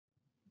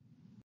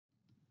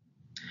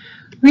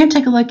We're going to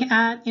take a look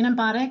at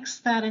antibiotics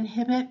that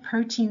inhibit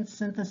protein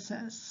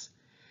synthesis.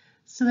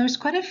 So there's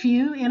quite a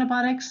few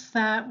antibiotics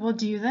that will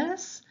do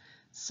this.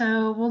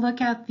 So we'll look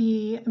at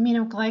the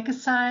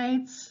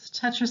aminoglycosides,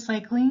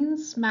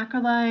 tetracyclines,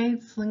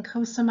 macrolides,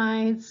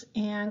 lincosamides,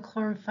 and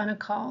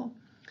chloramphenicol.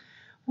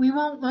 We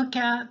won't look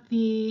at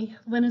the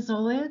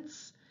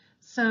linezolids,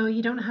 so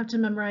you don't have to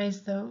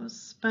memorize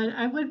those. But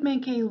I would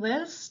make a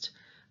list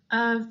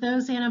of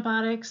those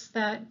antibiotics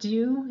that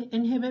do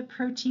inhibit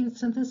protein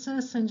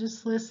synthesis and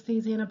just list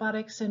these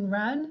antibiotics in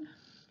red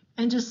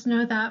and just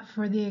know that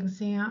for the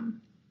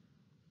exam.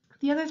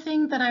 The other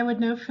thing that I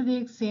would know for the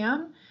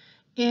exam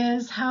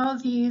is how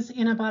these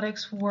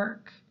antibiotics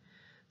work.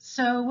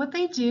 So what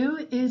they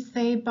do is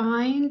they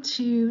bind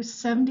to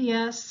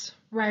 70S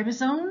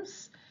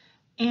ribosomes.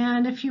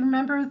 And if you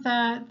remember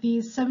that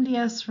these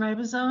 70S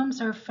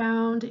ribosomes are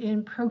found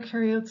in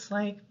prokaryotes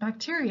like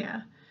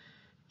bacteria.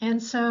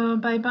 And so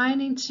by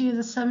binding to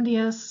the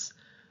 70S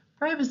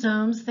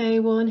ribosomes, they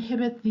will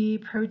inhibit the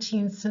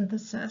protein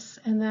synthesis.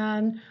 And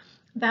then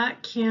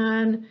that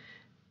can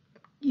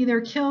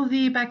either kill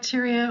the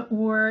bacteria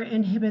or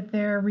inhibit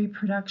their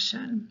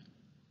reproduction.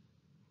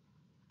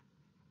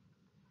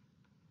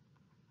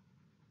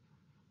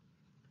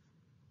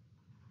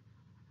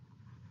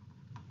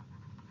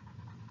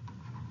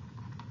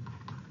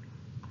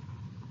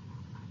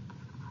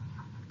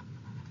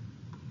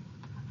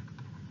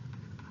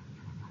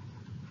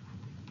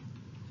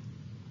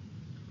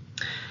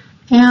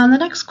 And the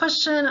next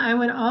question I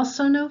would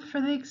also note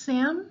for the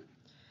exam,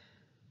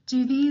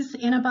 do these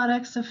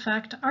antibiotics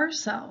affect our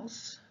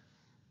cells?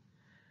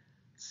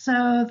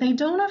 So they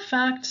don't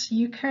affect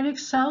eukaryotic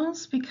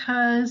cells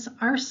because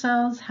our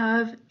cells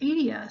have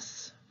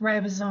 80S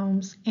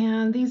ribosomes,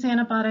 and these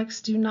antibiotics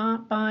do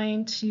not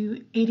bind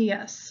to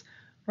 80S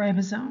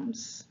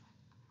ribosomes.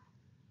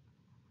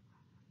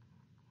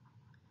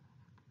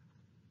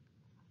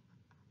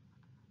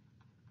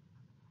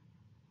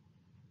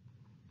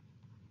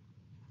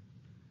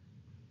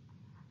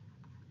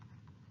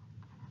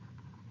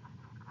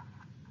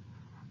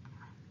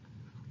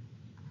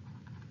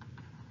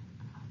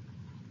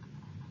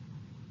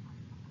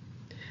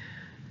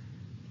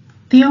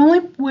 The only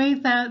way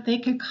that they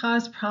could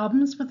cause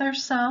problems with our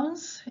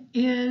cells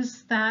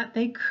is that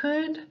they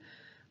could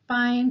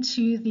bind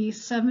to the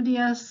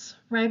 70S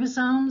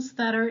ribosomes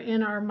that are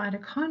in our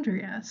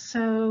mitochondria.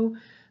 So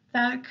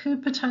that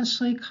could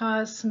potentially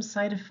cause some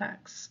side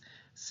effects.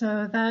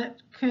 So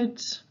that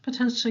could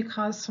potentially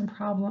cause some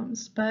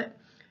problems. But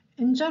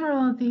in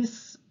general,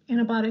 these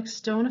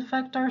antibiotics don't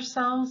affect our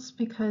cells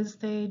because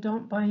they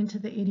don't bind to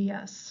the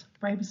 80S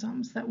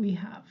ribosomes that we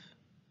have.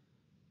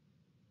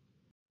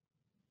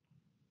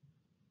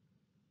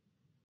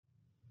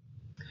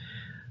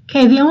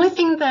 Okay, the only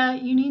thing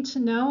that you need to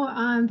know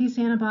on these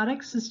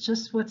antibiotics is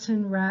just what's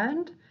in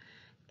red.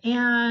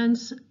 And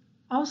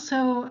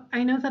also,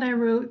 I know that I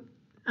wrote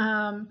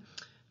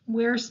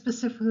where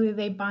specifically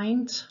they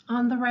bind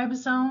on the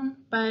ribosome,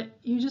 but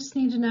you just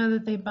need to know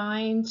that they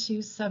bind to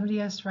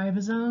 70S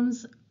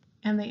ribosomes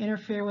and they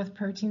interfere with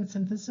protein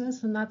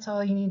synthesis, and that's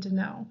all you need to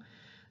know.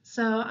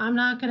 So I'm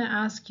not going to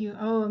ask you,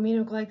 oh,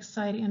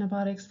 aminoglycoside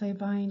antibiotics, they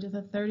bind to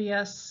the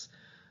 30S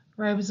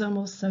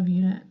ribosomal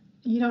subunit.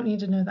 You don't need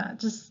to know that.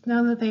 Just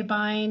know that they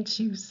bind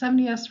to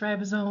 70S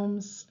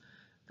ribosomes.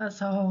 That's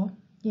all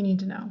you need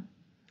to know.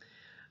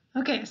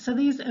 Okay, so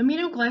these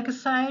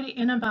aminoglycoside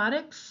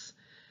antibiotics,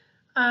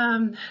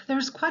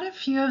 there's quite a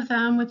few of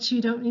them which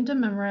you don't need to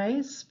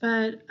memorize,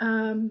 but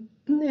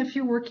if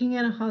you're working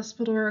in a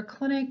hospital or a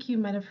clinic, you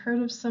might have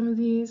heard of some of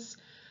these.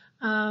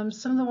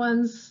 Some of the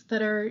ones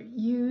that are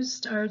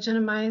used are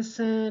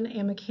gentamicin,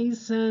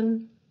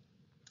 amikacin.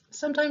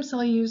 Sometimes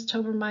they'll use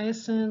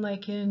tobramycin,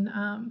 like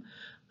in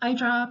eye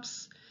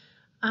drops.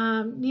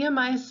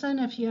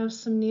 Neomycin, if you have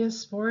some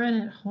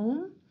neosporin at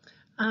home.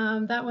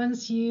 That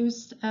one's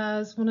used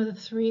as one of the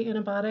 3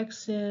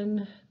 antibiotics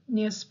in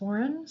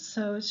neosporin,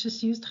 so it's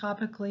just used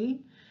topically.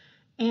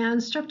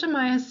 And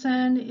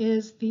streptomycin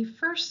is the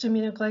first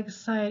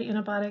aminoglycoside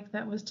antibiotic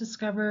that was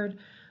discovered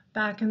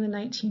back in the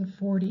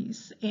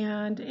 1940s.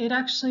 And it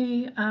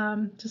actually,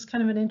 just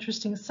kind of an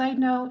interesting side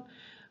note,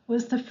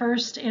 was the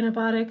first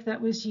antibiotic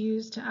that was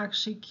used to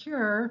actually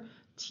cure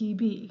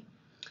TB.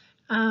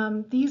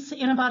 These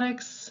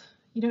antibiotics,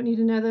 you don't need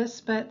to know this,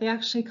 but they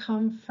actually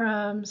come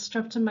from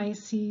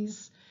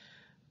Streptomyces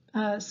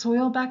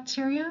soil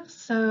bacteria.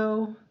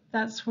 So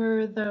that's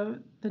where the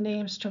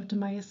name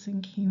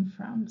streptomycin came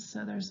from.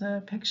 So there's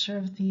a picture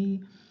of the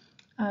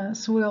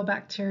soil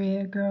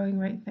bacteria growing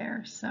right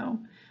there. So,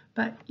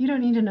 but you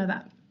don't need to know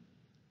that.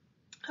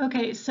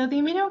 Okay, so the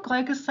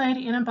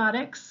aminoglycoside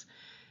antibiotics,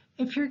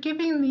 if you're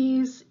giving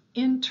these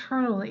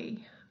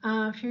internally,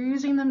 if you're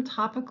using them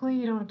topically,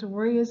 you don't have to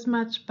worry as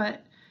much,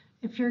 but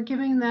if you're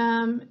giving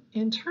them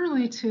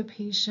internally to a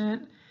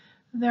patient,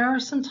 there are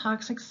some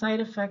toxic side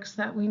effects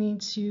that we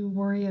need to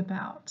worry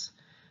about.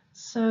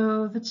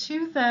 So the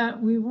 2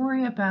 that we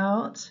worry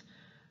about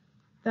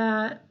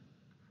that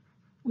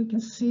we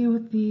can see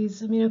with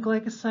these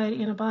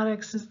aminoglycoside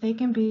antibiotics is they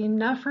can be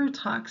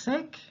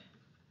nephrotoxic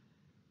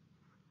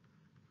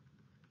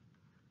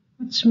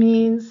which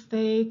means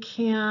they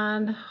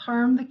can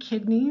harm the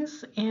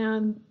kidneys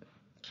and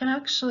can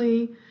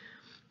actually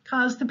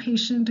cause the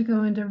patient to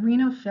go into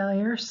renal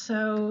failure.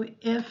 So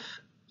if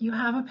you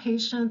have a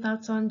patient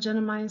that's on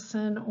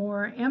gentamicin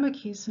or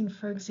amikacin,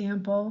 for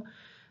example,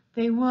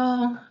 they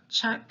will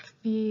check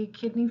the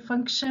kidney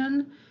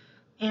function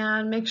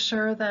and make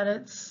sure that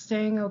it's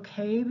staying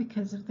okay,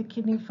 because if the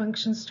kidney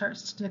function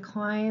starts to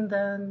decline,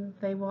 then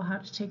they will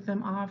have to take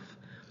them off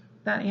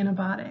that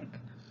antibiotic.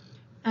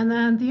 And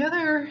then the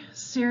other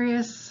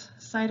serious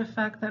side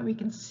effect that we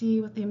can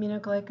see with the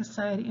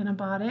aminoglycoside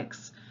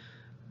antibiotics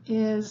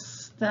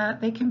is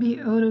that they can be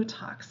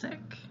ototoxic.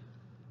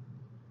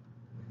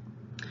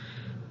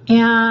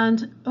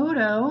 And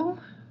oto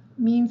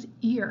means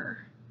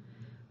ear.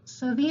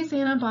 So these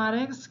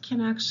antibiotics can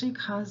actually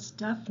cause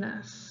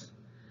deafness.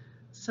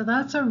 So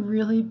that's a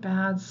really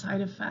bad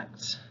side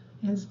effect,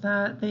 is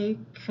that they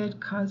could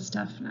cause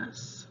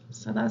deafness.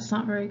 So that's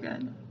not very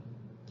good.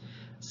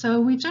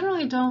 So we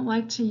generally don't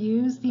like to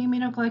use the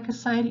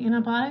aminoglycoside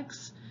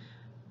antibiotics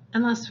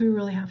unless we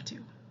really have to.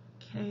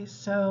 Okay,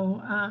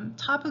 so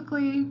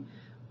topically,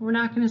 we're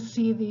not going to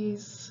see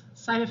these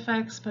side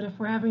effects, but if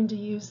we're having to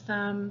use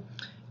them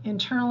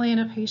internally in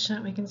a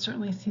patient, we can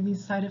certainly see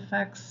these side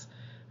effects.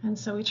 And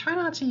so we try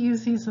not to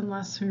use these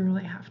unless we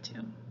really have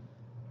to.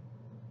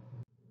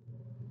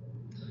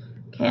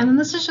 Okay, and then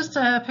this is just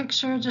a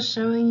picture just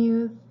showing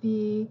you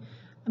the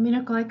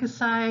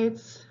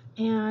aminoglycosides,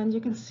 and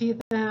you can see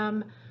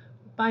them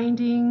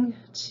binding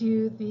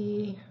to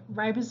the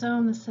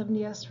ribosome, the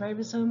 70S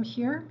ribosome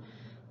here.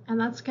 And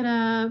that's going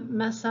to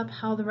mess up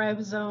how the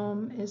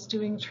ribosome is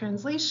doing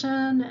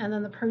translation, and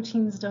then the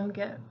proteins don't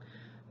get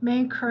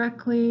made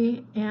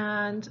correctly.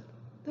 And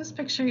this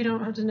picture, you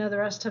don't have to know the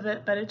rest of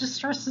it, but it just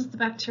stresses the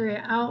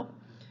bacteria out,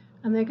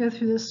 and they go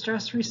through this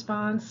stress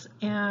response,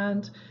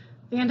 and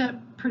they end up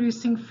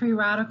producing free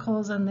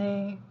radicals, and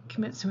they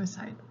commit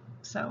suicide.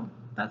 So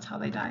that's how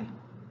they die.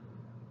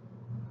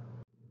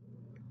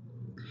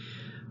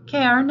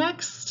 Okay, our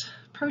next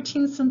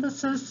protein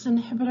synthesis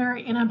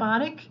inhibitor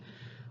antibiotic,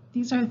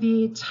 these are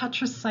the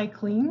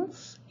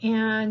tetracyclines,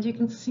 and you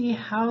can see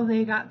how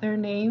they got their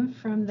name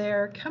from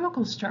their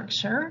chemical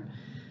structure.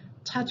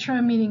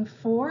 Tetra meaning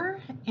 4,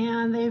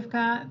 and they've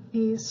got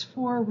these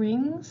 4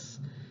 rings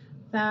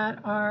that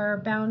are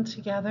bound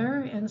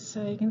together, and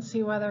so you can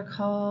see why they're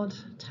called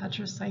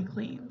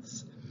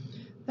tetracyclines.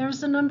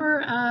 There's a number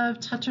of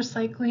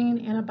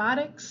tetracycline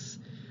antibiotics.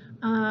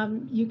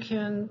 You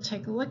can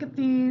take a look at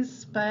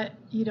these, but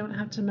you don't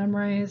have to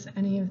memorize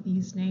any of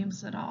these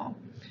names at all.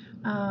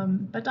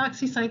 But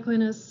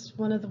doxycycline is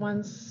one of the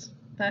ones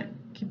that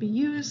can be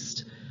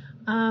used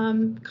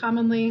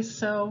commonly,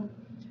 so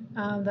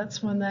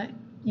that's one that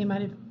you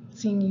might have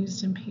seen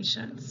used in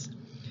patients.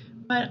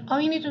 But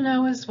all you need to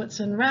know is what's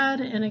in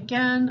red, and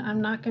again, I'm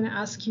not going to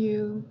ask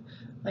you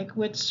like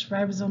which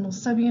ribosomal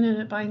subunit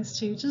it binds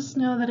to. Just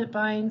know that it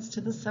binds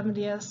to the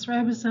 70S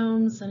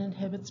ribosomes and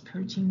inhibits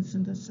protein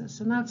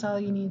synthesis, and that's all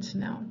you need to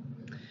know.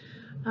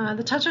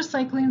 The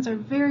tetracyclines are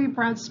very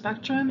broad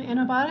spectrum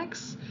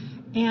antibiotics,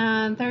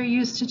 and they're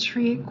used to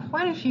treat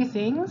quite a few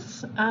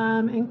things,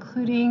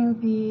 including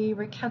the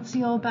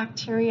rickettsial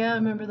bacteria.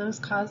 Remember, those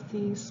cause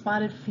the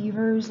spotted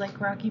fevers like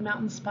Rocky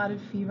Mountain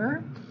spotted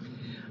fever.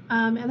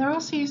 And they're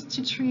also used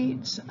to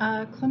treat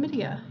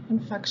chlamydia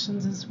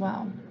infections as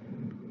well.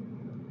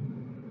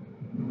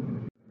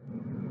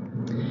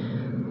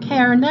 Okay,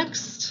 our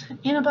next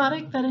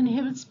antibiotic that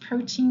inhibits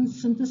protein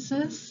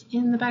synthesis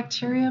in the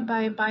bacteria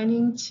by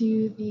binding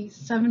to the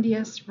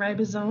 70S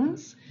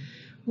ribosomes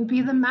would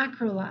be the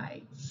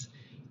macrolides.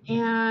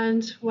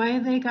 And why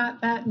they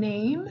got that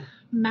name,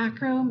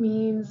 macro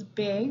means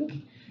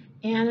big.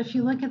 And if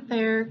you look at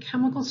their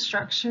chemical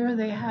structure,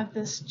 they have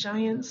this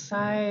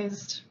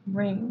giant-sized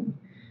ring.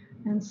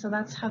 And so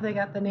that's how they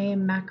got the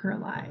name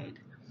macrolide.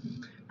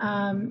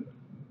 I'm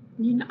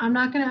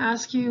not going to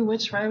ask you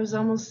which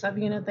ribosomal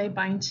subunit they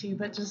bind to,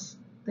 but just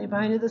they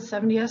bind to the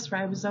 70S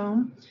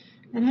ribosome,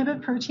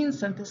 inhibit protein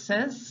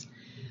synthesis.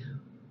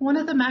 One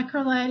of the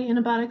macrolide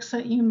antibiotics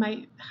that you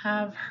might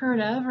have heard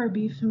of or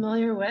be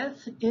familiar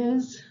with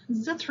is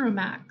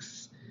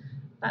Zithromax.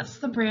 That's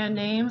the brand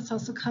name. It's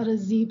also called a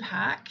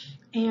Z-Pak,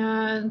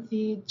 and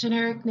the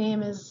generic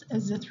name is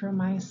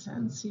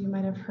azithromycin, so you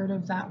might have heard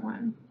of that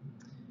one.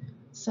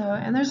 So,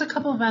 and there's a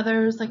couple of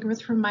others like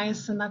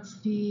erythromycin. That's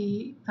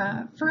the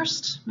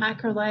first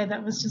macrolide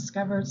that was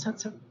discovered, so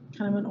that's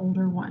kind of an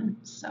older one.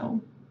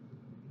 So,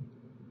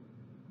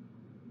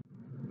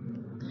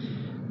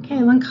 okay,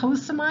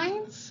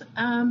 lincosamides,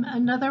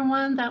 another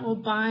one that will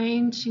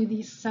bind to the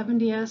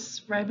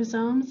 70S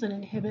ribosomes and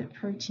inhibit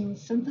protein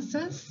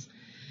synthesis.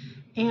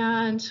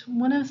 And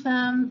one of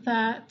them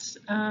that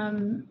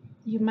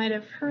you might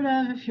have heard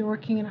of if you're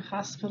working in a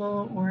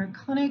hospital or a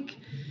clinic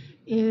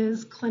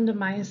is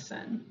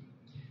clindamycin.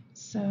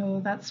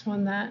 So that's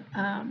one that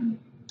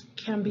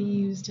can be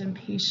used in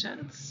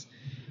patients.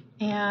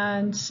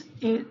 And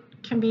it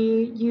can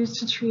be used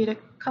to treat a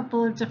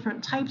couple of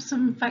different types of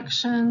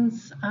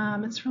infections.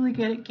 It's really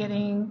good at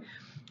getting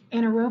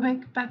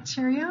anaerobic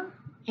bacteria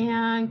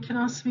and can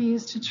also be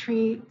used to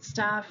treat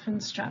staph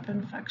and strep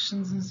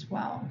infections as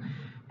well.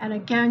 And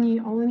again,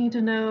 you only need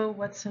to know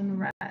what's in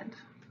red.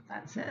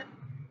 That's it.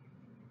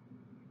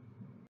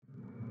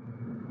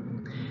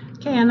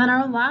 Okay, and then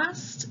our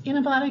last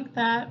antibiotic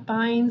that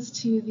binds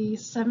to the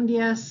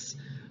 70S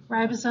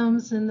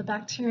ribosomes in the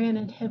bacteria and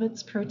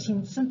inhibits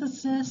protein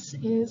synthesis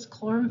is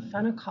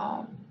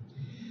chloramphenicol.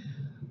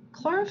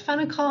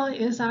 Chloramphenicol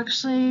is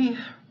actually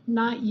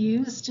not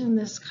used in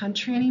this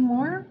country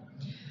anymore.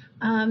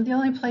 The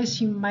only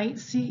place you might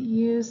see it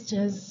used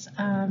is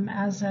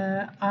as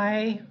an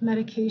eye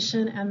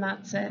medication, and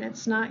that's it.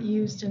 It's not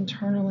used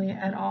internally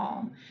at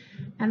all.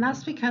 And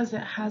that's because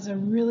it has a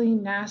really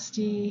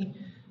nasty,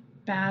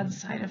 bad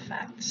side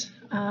effect.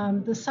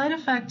 The side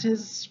effect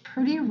is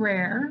pretty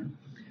rare,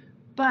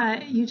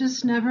 but you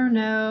just never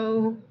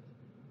know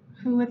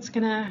who it's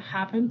going to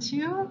happen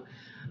to.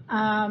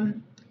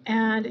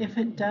 And if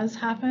it does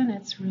happen,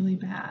 it's really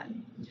bad.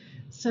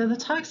 So the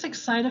toxic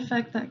side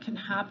effect that can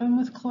happen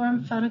with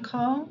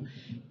chloramphenicol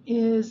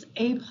is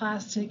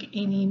aplastic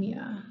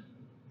anemia.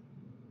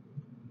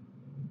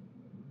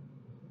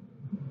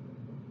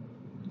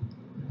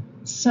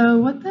 So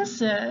what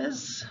this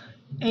is,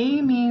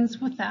 A means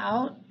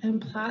without,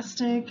 and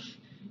plastic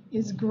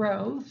is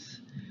growth.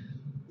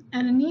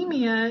 And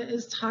anemia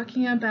is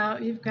talking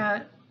about you've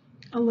got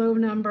a low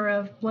number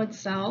of blood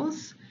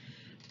cells.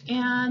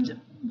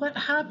 And what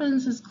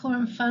happens is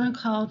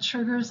chloramphenicol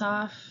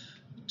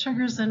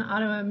triggers an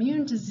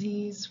autoimmune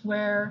disease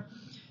where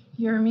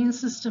your immune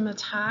system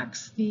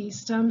attacks the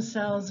stem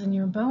cells in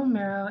your bone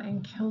marrow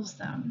and kills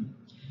them.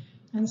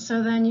 And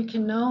so then you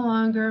can no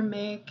longer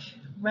make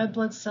red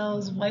blood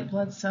cells, white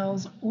blood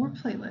cells, or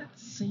platelets.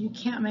 So you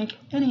can't make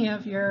any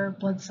of your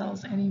blood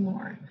cells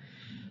anymore.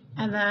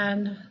 And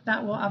then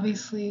that will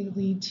obviously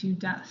lead to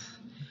death.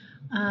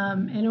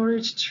 In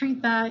order to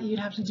treat that, you'd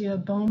have to do a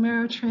bone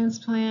marrow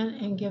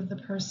transplant and give the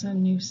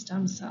person new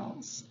stem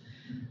cells.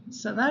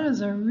 So that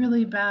is a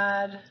really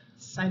bad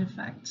side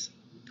effect.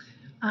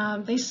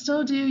 They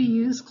still do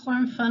use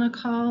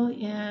chloramphenicol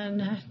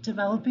in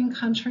developing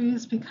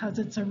countries because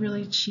it's a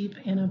really cheap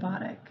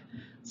antibiotic.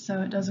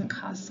 So it doesn't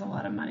cost a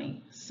lot of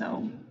money.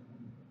 So